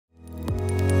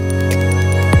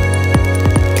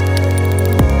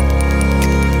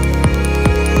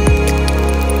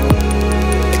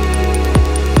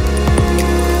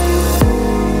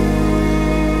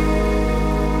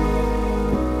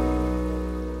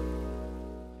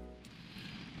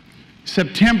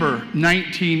September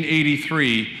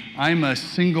 1983, I'm a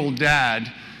single dad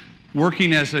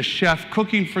working as a chef,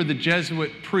 cooking for the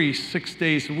Jesuit priests 6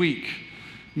 days a week.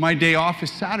 My day off is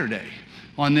Saturday.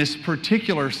 On this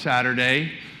particular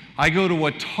Saturday, I go to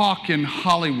a talk in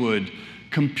Hollywood,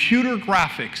 Computer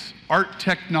Graphics, Art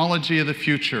Technology of the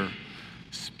Future.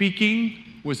 Speaking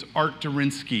was Art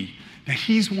Durinsky. Now,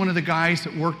 he's one of the guys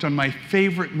that worked on my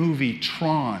favorite movie,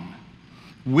 Tron.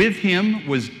 With him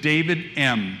was David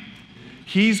M.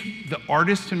 He's the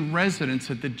artist in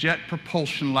residence at the Jet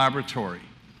Propulsion Laboratory.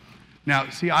 Now,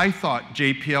 see, I thought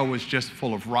JPL was just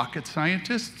full of rocket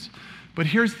scientists, but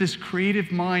here's this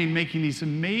creative mind making these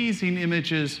amazing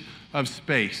images of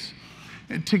space.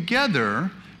 And together,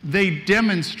 they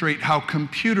demonstrate how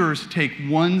computers take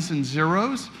ones and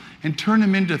zeros and turn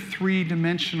them into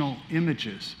three-dimensional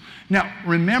images. Now,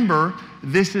 remember,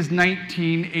 this is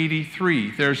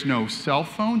 1983. There's no cell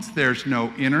phones, there's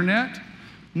no internet.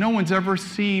 No one's ever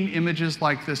seen images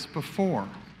like this before.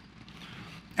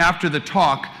 After the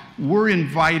talk, we're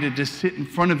invited to sit in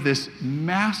front of this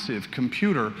massive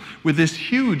computer with this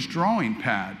huge drawing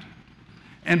pad.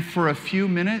 And for a few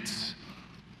minutes,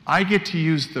 I get to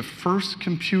use the first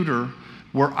computer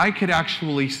where I could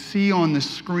actually see on the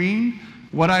screen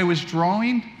what I was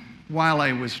drawing while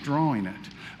I was drawing it.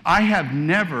 I have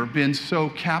never been so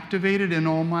captivated in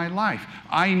all my life.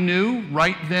 I knew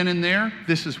right then and there,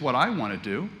 this is what I want to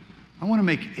do. I want to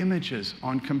make images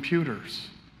on computers.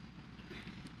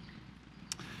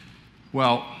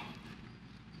 Well,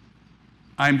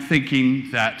 I'm thinking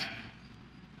that,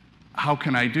 how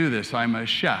can I do this? I'm a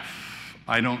chef.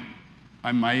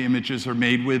 My images are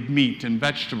made with meat and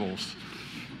vegetables,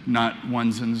 not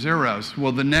ones and zeros.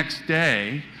 Well, the next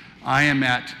day, I am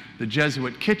at the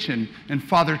Jesuit kitchen, and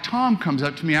Father Tom comes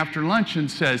up to me after lunch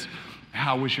and says,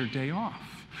 "How was your day off?"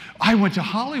 I went to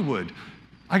Hollywood.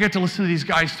 I got to listen to these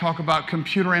guys talk about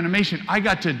computer animation. I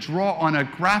got to draw on a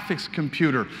graphics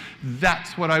computer.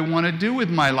 That's what I want to do with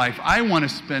my life. I want to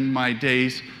spend my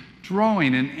days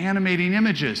drawing and animating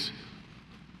images.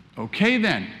 Okay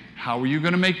then, how are you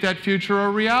going to make that future a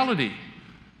reality?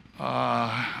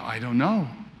 I don't know.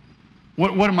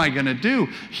 What am I going to do?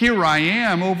 Here I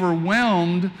am,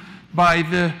 overwhelmed by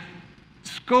the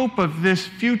scope of this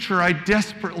future I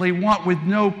desperately want, with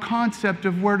no concept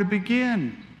of where to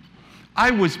begin.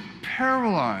 I was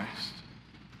paralyzed.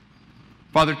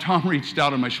 Father Tom reached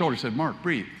out on my shoulder and said, "Mark,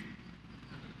 breathe."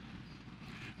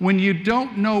 When you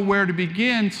don't know where to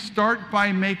begin, start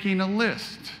by making a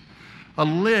list. A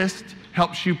list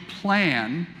helps you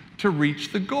plan to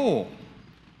reach the goal.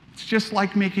 It's just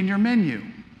like making your menu.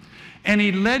 And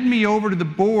he led me over to the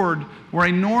board where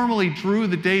I normally drew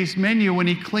the day's menu, and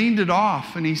he cleaned it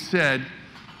off, and he said,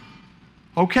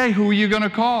 "Okay, who are you going to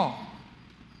call?"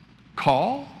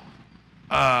 Call?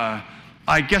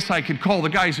 I guess I could call the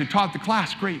guys who taught the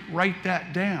class. Great, write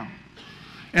that down.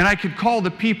 And I could call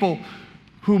the people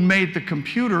who made the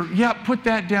computer. Yeah, put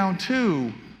that down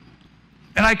too.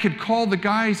 And I could call the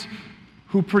guys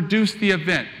who produced the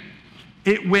event.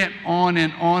 It went on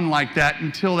and on like that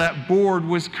until that board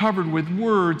was covered with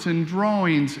words and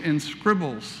drawings and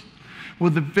scribbles.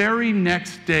 Well, the very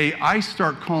next day, I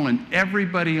start calling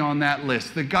everybody on that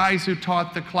list, the guys who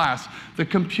taught the class, the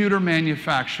computer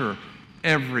manufacturer,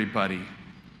 everybody.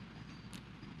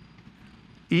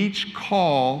 Each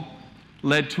call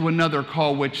led to another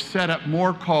call, which set up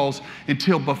more calls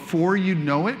until, before you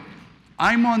know it,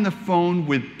 I'm on the phone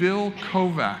with Bill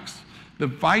Kovacs, the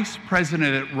vice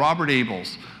president at Robert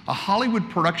Abels, a Hollywood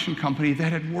production company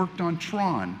that had worked on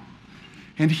Tron.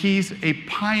 And he's a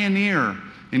pioneer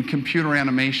in computer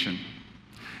animation.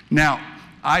 Now,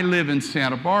 I live in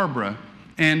Santa Barbara,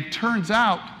 and turns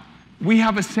out we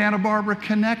have a Santa Barbara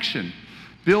connection.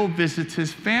 Bill visits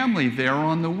his family there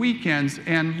on the weekends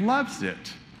and loves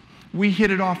it. We hit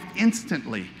it off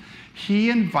instantly. He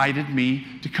invited me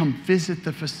to come visit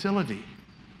the facility.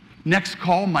 Next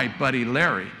call, my buddy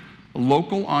Larry, a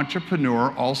local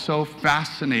entrepreneur, also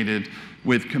fascinated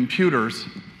with computers.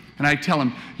 And I tell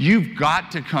him, "You've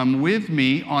got to come with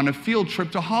me on a field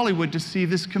trip to Hollywood to see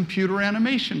this computer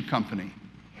animation company."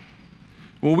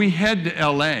 Well, we head to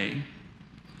LA,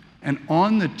 and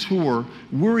on the tour,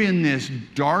 we're in this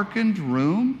darkened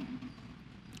room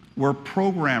where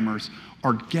programmers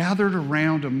are gathered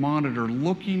around a monitor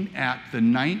looking at the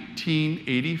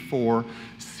 1984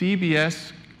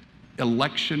 CBS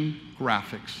election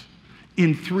graphics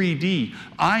in 3D.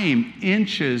 I am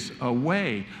inches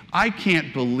away. I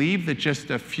can't believe that just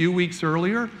a few weeks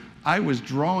earlier, I was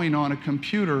drawing on a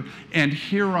computer, and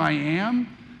here I am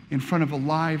in front of a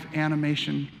live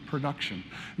animation production.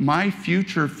 My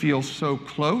future feels so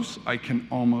close, I can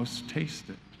almost taste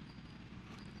it.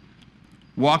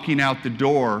 Walking out the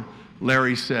door,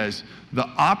 Larry says, "The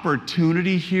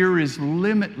opportunity here is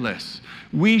limitless.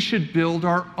 We should build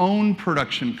our own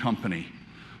production company."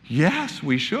 Yes,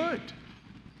 we should.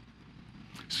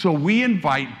 So we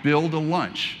invite Bill to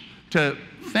lunch to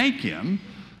thank him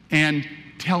and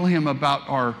tell him about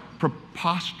our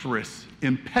preposterous,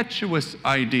 impetuous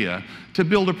idea to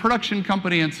build a production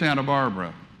company in Santa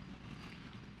Barbara.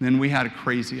 Then we had a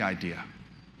crazy idea.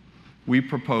 We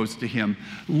proposed to him,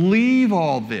 leave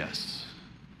all this.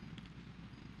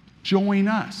 Join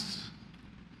us.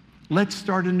 Let's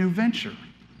start a new venture.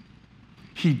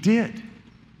 He did.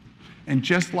 And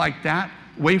just like that,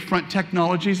 Wavefront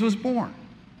Technologies was born.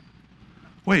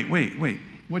 Wait,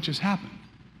 what just happened?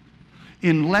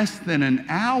 In less than an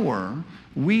hour,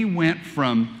 we went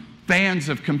from fans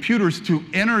of computers to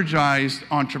energized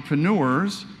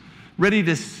entrepreneurs, ready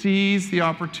to seize the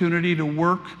opportunity to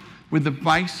work with the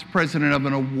vice president of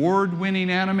an award-winning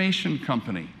animation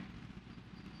company.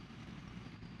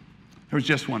 There was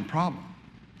just one problem.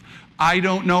 I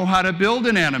don't know how to build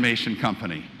an animation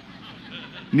company.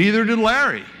 Neither did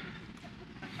Larry.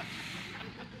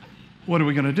 What are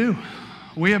we going to do?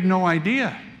 We have no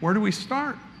idea. Where do we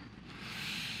start?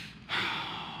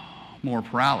 More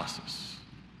paralysis.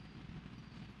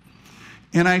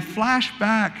 And I flash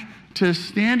back to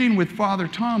standing with Father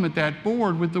Tom at that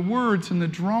board with the words and the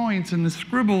drawings and the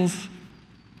scribbles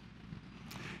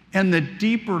and the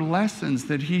deeper lessons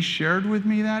that he shared with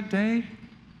me that day.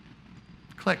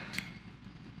 Clicked.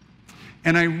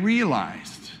 And I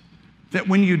realized that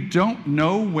when you don't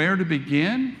know where to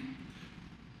begin,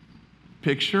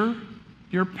 picture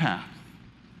your path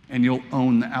and you'll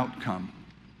own the outcome.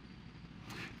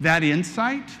 That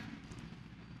insight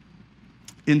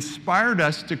inspired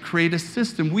us to create a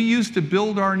system we used to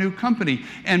build our new company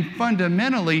and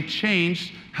fundamentally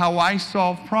changed how I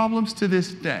solve problems to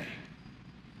this day.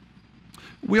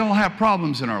 We all have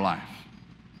problems in our life.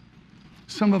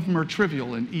 Some of them are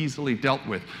trivial and easily dealt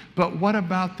with. But what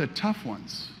about the tough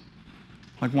ones?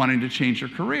 Like wanting to change your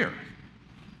career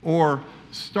or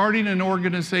starting an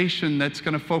organization that's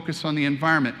going to focus on the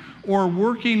environment or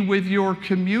working with your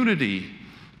community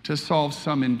to solve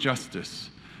some injustice.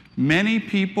 Many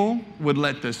people would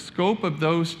let the scope of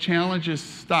those challenges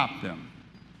stop them.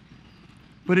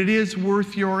 But it is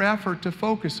worth your effort to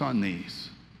focus on these.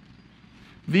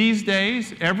 These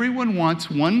days, everyone wants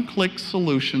one-click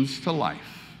solutions to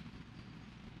life.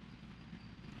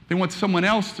 They want someone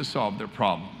else to solve their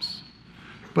problems.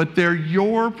 But they're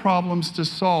your problems to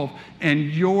solve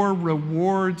and your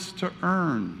rewards to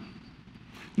earn.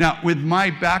 Now, with my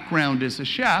background as a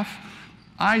chef,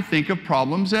 I think of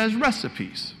problems as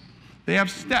recipes. They have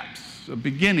steps, a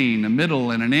beginning, a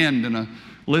middle, and an end, and a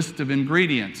list of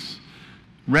ingredients.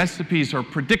 Recipes are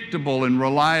predictable and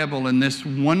reliable in this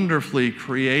wonderfully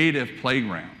creative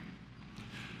playground.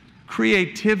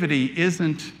 Creativity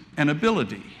isn't an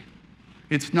ability.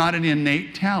 It's not an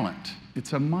innate talent.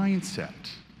 It's a mindset.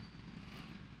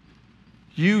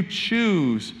 You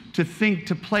choose to think,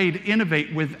 to play, to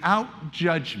innovate without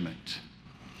judgment.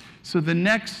 So the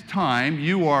next time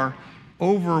you are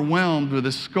overwhelmed with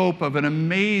the scope of an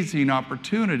amazing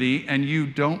opportunity and you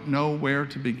don't know where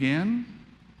to begin,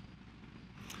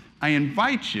 I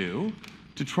invite you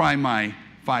to try my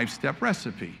 5-step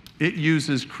recipe. It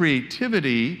uses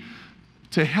creativity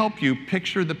to help you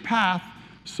picture the path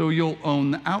so you'll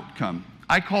own the outcome.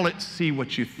 I call it see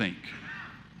what you think.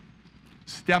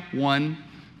 Step 1,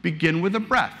 begin with a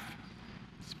breath.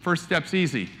 First step's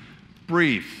easy.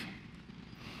 Breathe.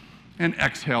 And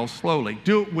exhale slowly.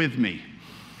 Do it with me.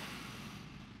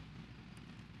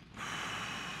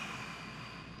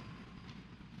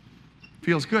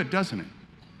 Feels good, doesn't it?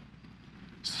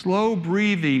 Slow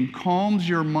breathing calms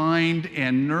your mind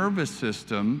and nervous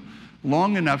system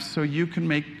long enough so you can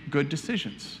make good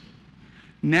decisions.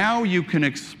 Now you can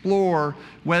explore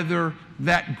whether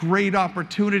that great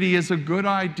opportunity is a good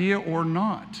idea or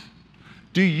not.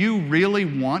 Do you really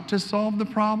want to solve the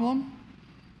problem?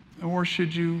 Or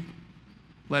should you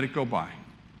let it go by?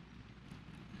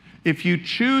 If you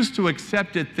choose to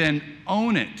accept it, then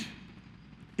own it.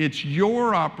 It's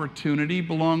your opportunity,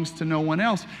 belongs to no one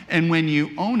else. And when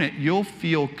you own it, you'll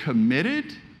feel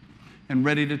committed and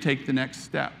ready to take the next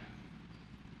step.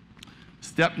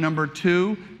 Step number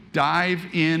 2, dive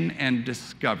in and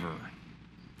discover.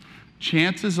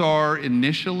 Chances are,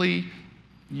 initially,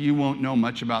 you won't know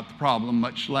much about the problem,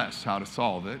 much less how to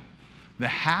solve it. The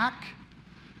hack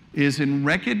is in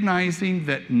recognizing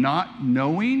that not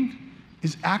knowing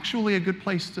is actually a good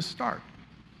place to start.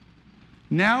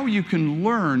 Now you can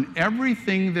learn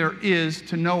everything there is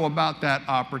to know about that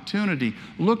opportunity.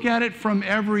 Look at it from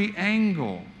every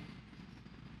angle.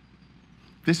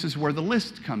 This is where the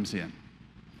list comes in.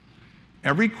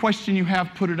 Every question you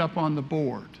have, put it up on the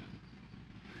board.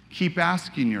 Keep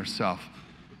asking yourself,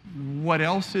 what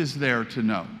else is there to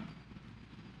know?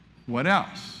 What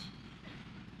else?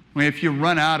 Well, if you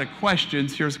run out of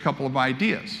questions, here's a couple of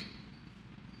ideas.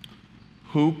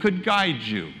 Who could guide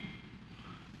you?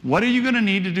 What are you going to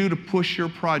need to do to push your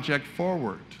project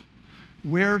forward?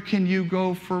 Where can you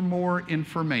go for more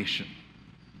information?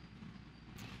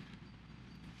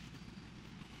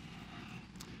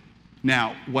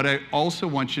 Now, what I also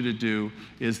want you to do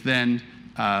is then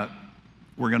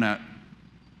we're going to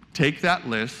take that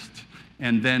list,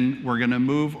 and then we're going to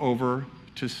move over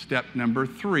to step number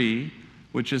 3,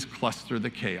 which is cluster the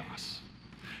chaos.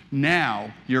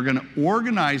 Now, you're going to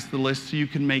organize the list so you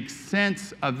can make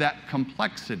sense of that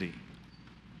complexity.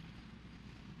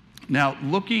 Now,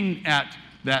 looking at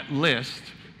that list,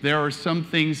 there are some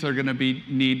things that are going to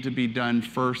need to be done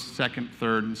first, second,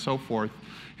 third, and so forth.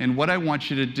 And what I want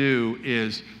you to do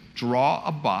is draw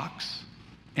a box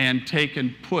and take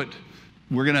and put,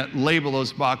 we're going to label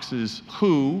those boxes,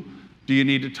 who do you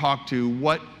need to talk to,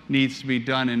 what needs to be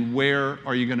done, and where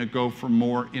are you going to go for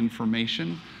more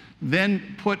information.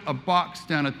 Then put a box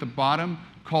down at the bottom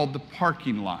called the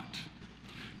parking lot.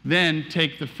 Then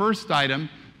take the first item,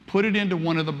 put it into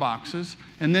one of the boxes,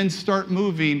 and then start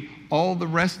moving all the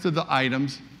rest of the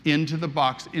items into the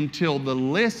box until the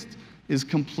list is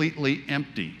completely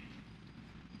empty.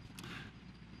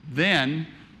 Then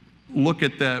look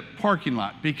at the parking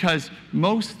lot, because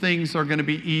most things are going to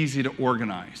be easy to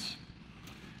organize.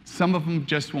 Some of them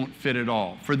just won't fit at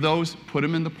all. For those, put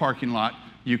them in the parking lot.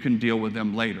 You can deal with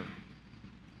them later.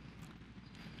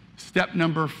 Step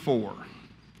number 4,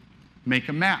 make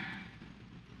a map.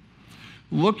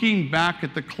 Looking back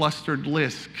at the clustered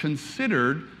list,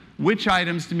 consider which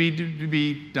items need to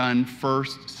be done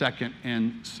first, second,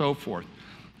 and so forth.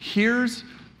 Here's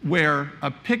where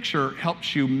a picture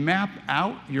helps you map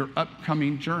out your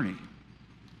upcoming journey.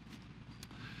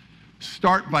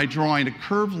 Start by drawing a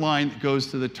curved line that goes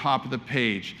to the top of the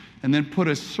page, and then put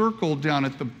a circle down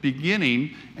at the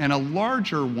beginning and a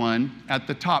larger one at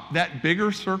the top. That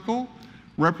bigger circle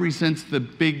represents the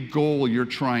big goal you're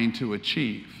trying to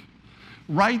achieve.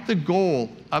 Write the goal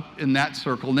up in that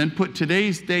circle, and then put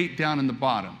today's date down in the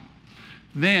bottom.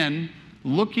 Then,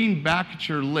 looking back at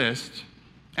your list,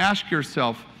 ask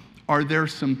yourself, are there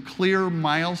some clear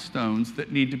milestones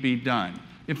that need to be done?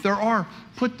 If there are,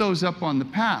 put those up on the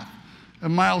path. A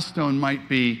milestone might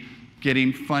be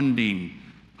getting funding,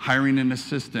 hiring an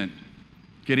assistant,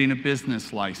 getting a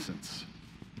business license.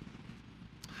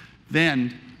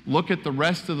 Then, look at the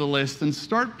rest of the list and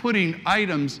start putting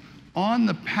items on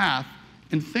the path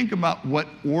and think about what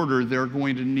order they're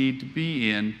going to need to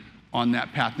be in on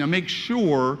that path. Now make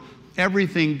sure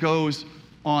everything goes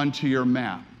onto your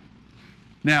map.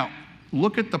 Now,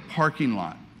 look at the parking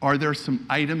lot. Are there some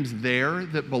items there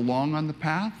that belong on the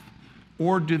path?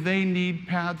 Or do they need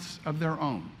paths of their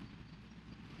own?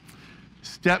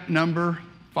 Step number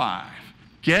 5,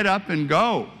 get up and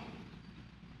go.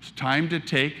 It's time to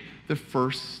take the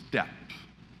first step.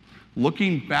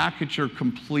 Looking back at your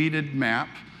completed map,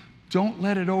 don't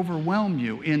let it overwhelm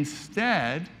you.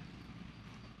 Instead,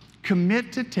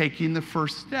 commit to taking the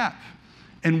first step.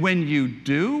 And when you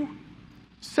do,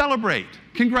 celebrate.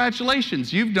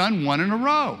 Congratulations, you've done one in a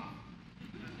row.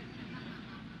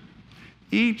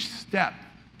 Each step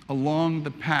along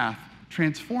the path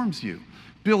transforms you,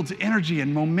 builds energy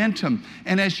and momentum.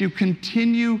 And as you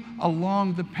continue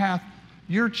along the path,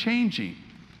 you're changing.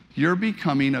 You're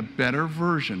becoming a better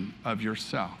version of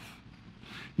yourself.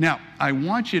 Now, I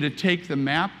want you to take the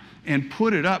map and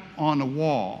put it up on a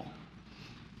wall.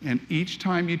 And each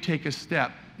time you take a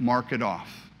step, mark it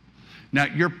off. Now,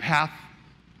 your path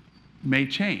may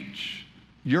change.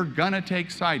 You're gonna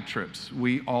take side trips,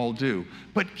 we all do.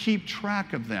 But keep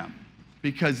track of them,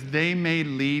 because they may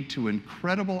lead to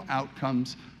incredible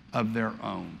outcomes of their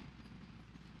own.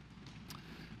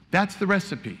 That's the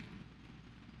recipe.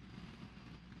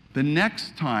 The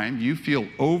next time you feel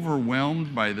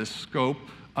overwhelmed by the scope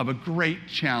of a great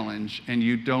challenge and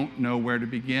you don't know where to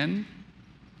begin,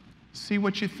 see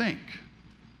what you think.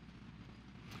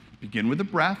 Begin with a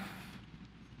breath,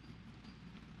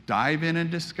 dive in and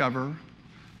discover,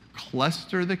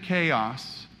 cluster the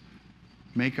chaos,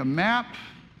 make a map,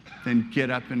 then get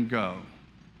up and go.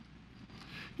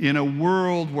 In a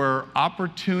world where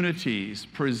opportunities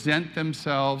present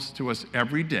themselves to us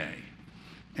every day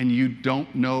and you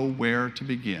don't know where to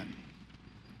begin,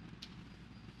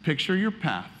 picture your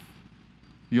path.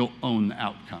 You'll own the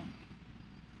outcome.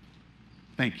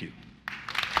 Thank you.